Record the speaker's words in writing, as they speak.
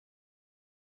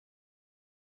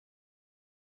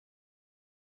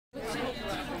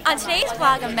On today's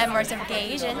vlog of Memoirs of a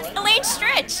Gay Asian, Elaine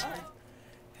Stritch.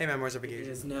 Hey, Memoirs of a Gay It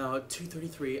Asian. is now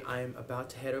 2:33. I'm about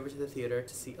to head over to the theater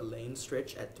to see Elaine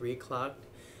Stritch at 3 o'clock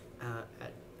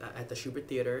at the Schubert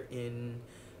Theater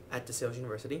at DeSales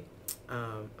University.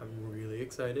 I'm really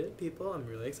excited, people. I'm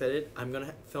really excited. I'm going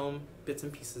to film bits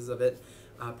and pieces of it,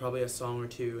 probably a song or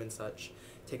two and such,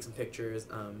 take some pictures,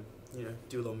 you know,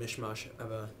 do a little mishmash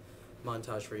of a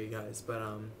montage for you guys. But,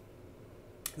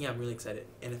 yeah, I'm really excited.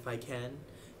 And if I can,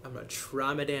 I'm going to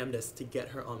try my damnedest to get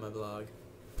her on my vlog.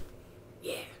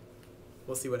 Yeah.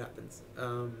 We'll see what happens.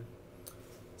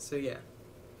 So yeah.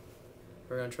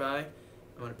 We're going to try.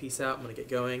 I'm going to peace out. I'm going to get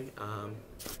going.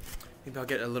 Maybe I'll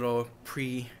get a little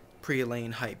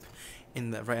pre-Elaine hype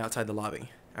right outside the lobby.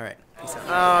 All right. Peace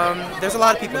out. There's a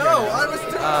lot of people here now. I was too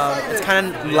excited. It's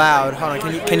kind of loud. Hold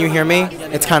on. Can you hear me?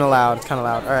 It's kind of loud. It's kind of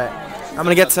loud. All right. I'm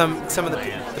gonna get some of the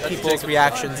people's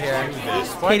reactions here.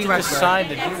 Katie,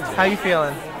 how you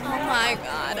feeling? Oh my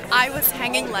god, I was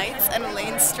hanging lights and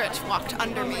Elaine Stritch walked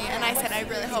under me and I said I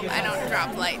really hope I don't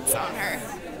drop lights on her.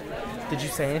 Did you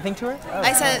say anything to her? Oh,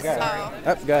 I said,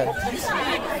 oh, good.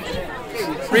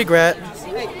 Regret.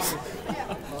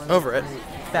 Over it.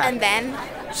 Back. And then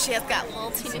she has got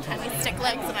little teeny tiny stick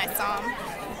legs and I saw them.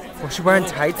 Was she wearing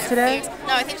tights today?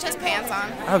 No, I think she has pants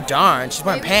on. Oh darn, she's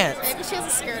wearing pants. Maybe she has a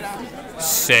skirt on.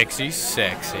 Sexy,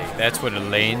 sexy. That's what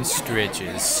Elaine Stritch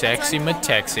is. Sexy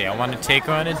matexy. I want to take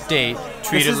her on a date,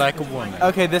 treat her like a woman.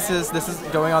 Okay, this is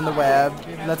going on the web.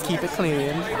 Let's keep it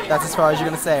clean. That's as far as you're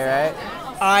gonna say, right?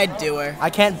 I'd do her. I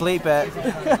can't bleep it.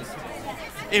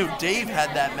 Ew, Dave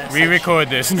had that message. Re-record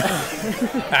this.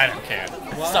 I don't care.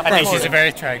 I think she's a very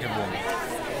attractive woman.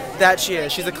 That she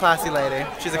is. She's a classy lady.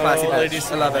 She's a classy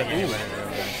bitch. I love it.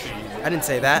 I didn't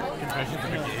say that.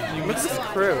 Look at this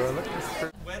crew. Look at this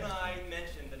crew. When I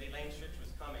mentioned that Elaine Stritch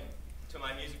was coming to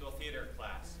my musical theater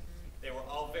class, they were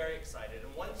all very excited,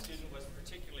 and one student was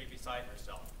particularly beside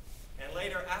herself. And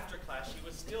later, after class, she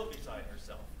was still beside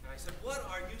herself. And I said, "What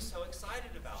are you so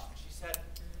excited about?"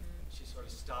 She sort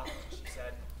of stopped, and she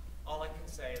said, "All I can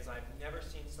say is I've never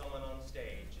seen someone on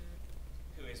stage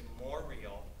who is more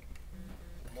real,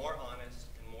 more honest,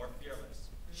 and more fearless.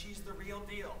 She's the real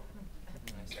deal."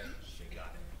 And I said, "She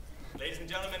got it." Ladies and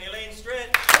gentlemen, Elaine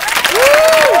Stritch.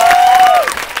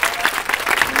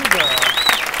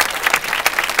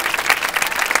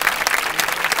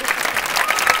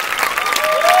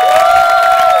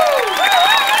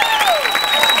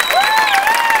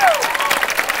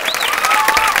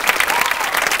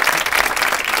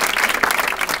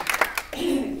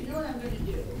 You know what I'm going to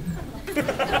do?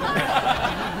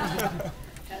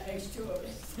 There's two of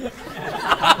us.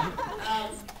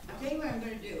 I'll tell you what I'm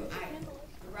going to do.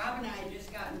 Rob and I had just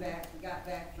gotten back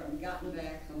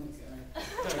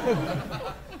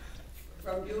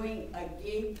from doing a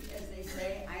gig, as they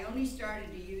say. I only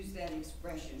started to use that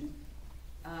expression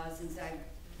since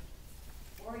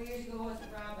 4 years ago, was it,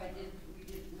 Rob?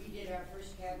 We did our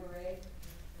first cabaret.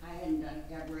 I hadn't done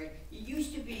a cabaret. It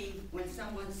used to be when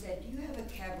someone said, "Do you have a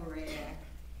cabaret act?"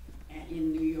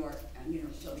 in New York, and you know,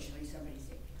 socially, somebody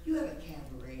said, "You have a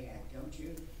cabaret act, don't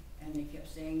you?" And they kept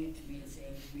saying it to me and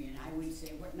saying it to me, and I would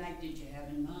say, "What night did you have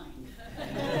in mind?"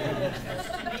 Because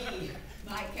to me,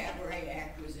 my cabaret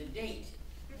act was a date.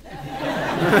 I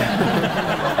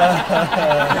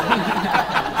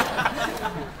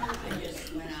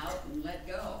just went out and let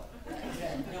go.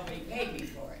 Nobody paid me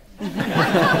for it. A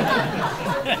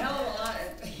hell of a lot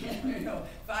of, you know,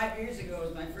 5 years ago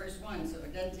was my first one, so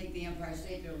it doesn't take the Empire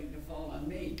State Building to fall on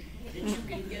me. That you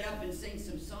can get up and sing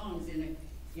some songs in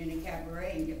a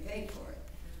cabaret and get paid for it.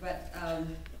 But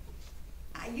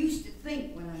I used to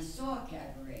think when I saw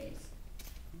cabarets,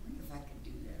 I wonder if I could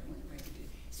do that. I wonder if I could do it.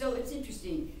 So it's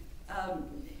interesting.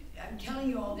 I'm telling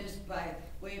you all this by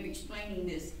way of explaining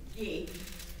this gig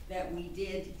that we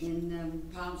did in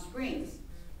Palm Springs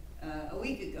a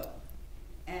week ago.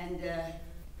 And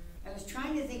I was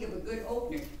trying to think of a good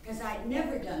opener, because I'd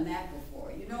never done that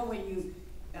before. You know, when you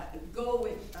go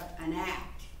with an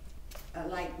act,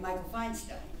 like Michael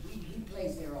Feinstein, he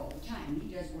plays there all the time.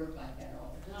 He does work like that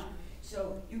all the time.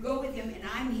 So you go with him, and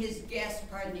I'm his guest,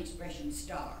 pardon the expression,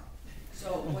 star.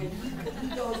 So when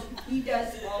he goes, he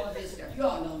does all of his stuff. You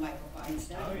all know Michael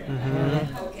Feinstein. Oh, yeah.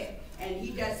 Mm-hmm. Okay, and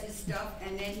he does his stuff,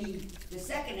 and then the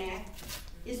second act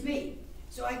is me.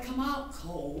 So I come out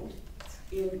cold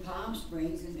in Palm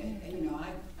Springs, and you know,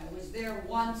 I was there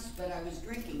once, but I was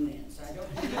drinking then, so I don't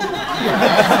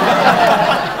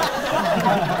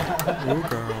Oh,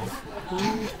 girl.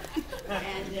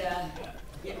 And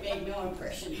it made no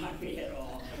impression on me at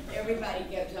all. Everybody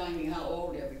kept telling me how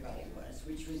old everybody was,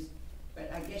 which was,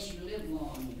 but I guess you live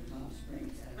long in Palm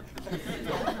Springs. I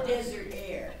don't know. Desert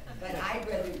air. But I'd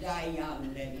rather die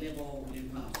young than live old in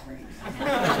Palm Springs. But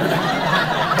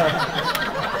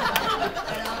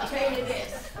I'll tell you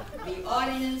this, the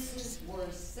audiences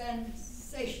were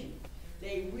sensational.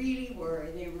 They really were.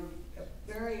 They were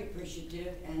very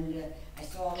appreciative, and I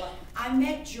saw a lot. I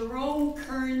met Jerome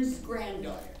Kern's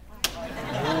granddaughter. You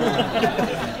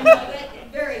know,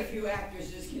 very few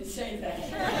actresses can say that.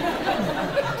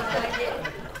 But I did.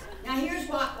 Now here's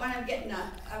what I'm getting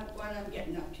up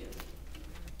to.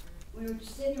 We were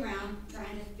sitting around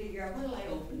trying to figure out what'll I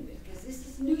open with, because this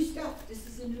is new stuff. This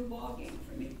is a new ball game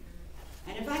for me.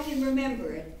 And if I can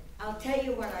remember it, I'll tell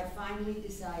you what I finally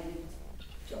decided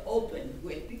to open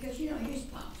with, because you know, here's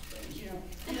Palm Springs, you know,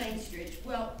 Elaine Stritch.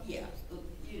 Well, yeah,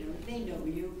 you know, they know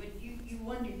you, but you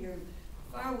wonder, you're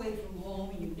far away from home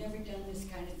and you've never done this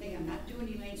kind of thing. I'm not doing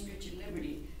Elaine Stritch at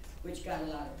Liberty, which got a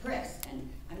lot of press, and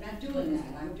I'm not doing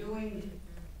that. I'm doing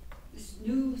this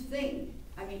new thing.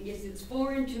 I mean, yes, it's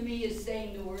foreign to me as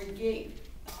saying the word gig.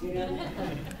 You know,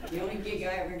 the only gig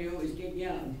I ever do was Gig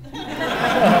Young. I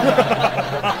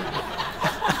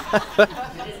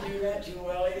didn't do that too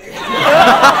well either.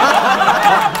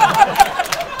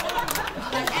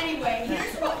 But anyway,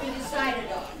 here's what we decided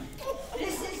on.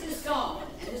 This is the song,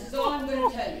 and this is all I'm going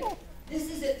to tell you. This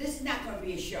is not going to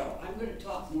be a show. I'm going to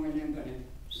talk more than I'm going to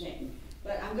sing.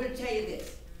 But I'm going to tell you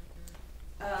this.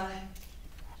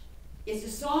 It's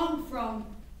a song from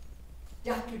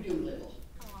Dr. Dolittle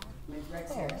with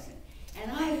Rex Harrison.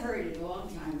 And I heard it a long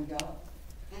time ago,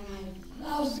 and I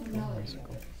loved the melody of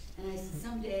it. And I said,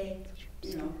 someday,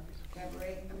 you know,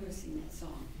 Cabaret, I'm going to sing that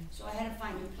song. So I had to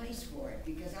find a place for it,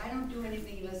 because I don't do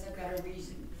anything unless I've got a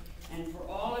reason. And for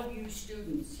all of you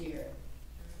students here,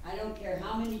 I don't care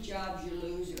how many jobs you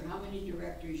lose or how many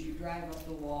directors you drive up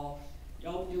the wall,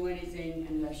 don't do anything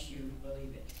unless you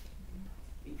believe it.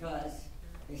 Because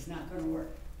it's not going to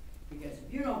work. Because if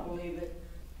you don't believe it,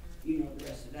 you know the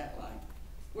rest of that line.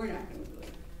 We're not going to believe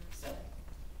it. So,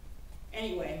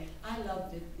 anyway, I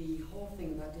loved it, the whole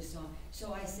thing about this song.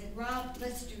 So I said, Rob,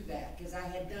 let's do that. Because I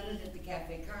had done it at the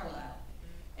Cafe Carlisle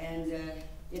and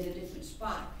in a different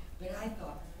spot. But I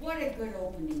thought, what a good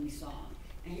opening song.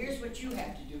 And here's what you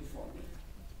have to do for me.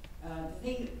 The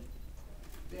thing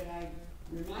that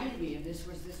reminded me of this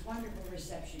was this wonderful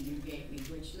reception you gave me,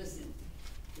 which, listen,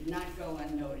 did not go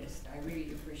unnoticed. I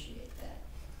really appreciate that.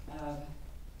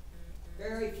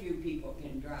 Very few people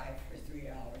can drive for 3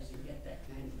 hours and get that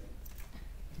kind of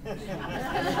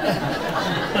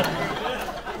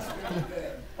That's really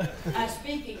good.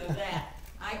 Speaking of that,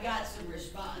 I got some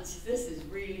response. This is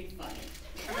really funny.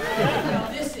 No,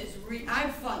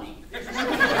 I'm funny. Damn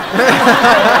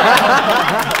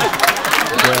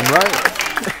right.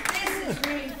 This is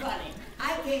really funny. I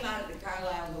came out of the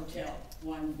Carlisle Hotel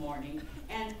one morning,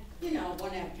 and you know,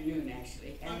 one afternoon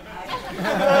actually, and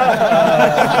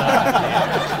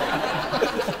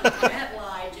that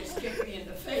lie just kicked me in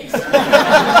the face. But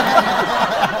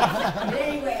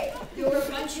anyway, there were a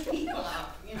bunch of people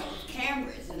out, you know, with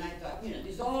cameras, and I thought, you know,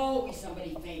 there's always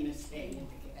somebody famous staying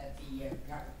at the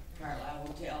Carlisle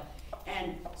Hotel.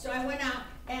 And so I went out,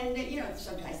 and you know,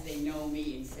 sometimes they know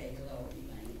me and say hello,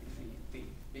 Elaine,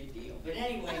 big deal. But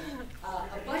anyway,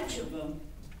 a bunch of them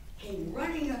came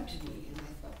running up to me, and I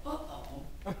thought,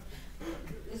 uh-oh,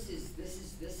 this is good.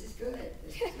 This is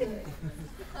good.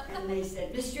 And they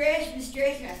said, Miss Stritch, Miss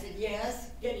Stritch. And I said,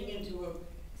 yes, getting into a,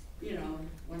 you know,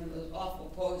 one of those awful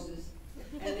poses.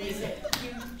 And they said,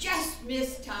 you just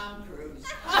missed Tom Cruise.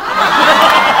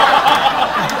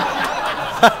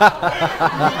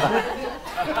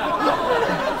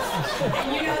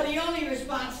 And you know, the only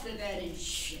response to that is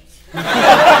shit. Go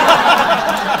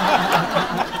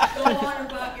on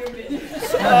about your business.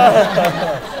 So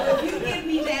if you give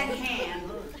me that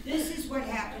hand, this is what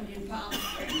happened in Palm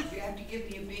Springs. You have to give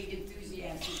me a big,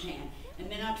 enthusiastic hand. And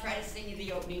then I'll try to sing you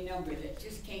the opening number that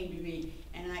just came to me,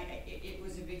 and it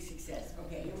was a big success.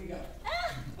 Okay, here we go.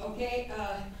 Okay,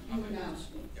 you announce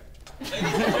me.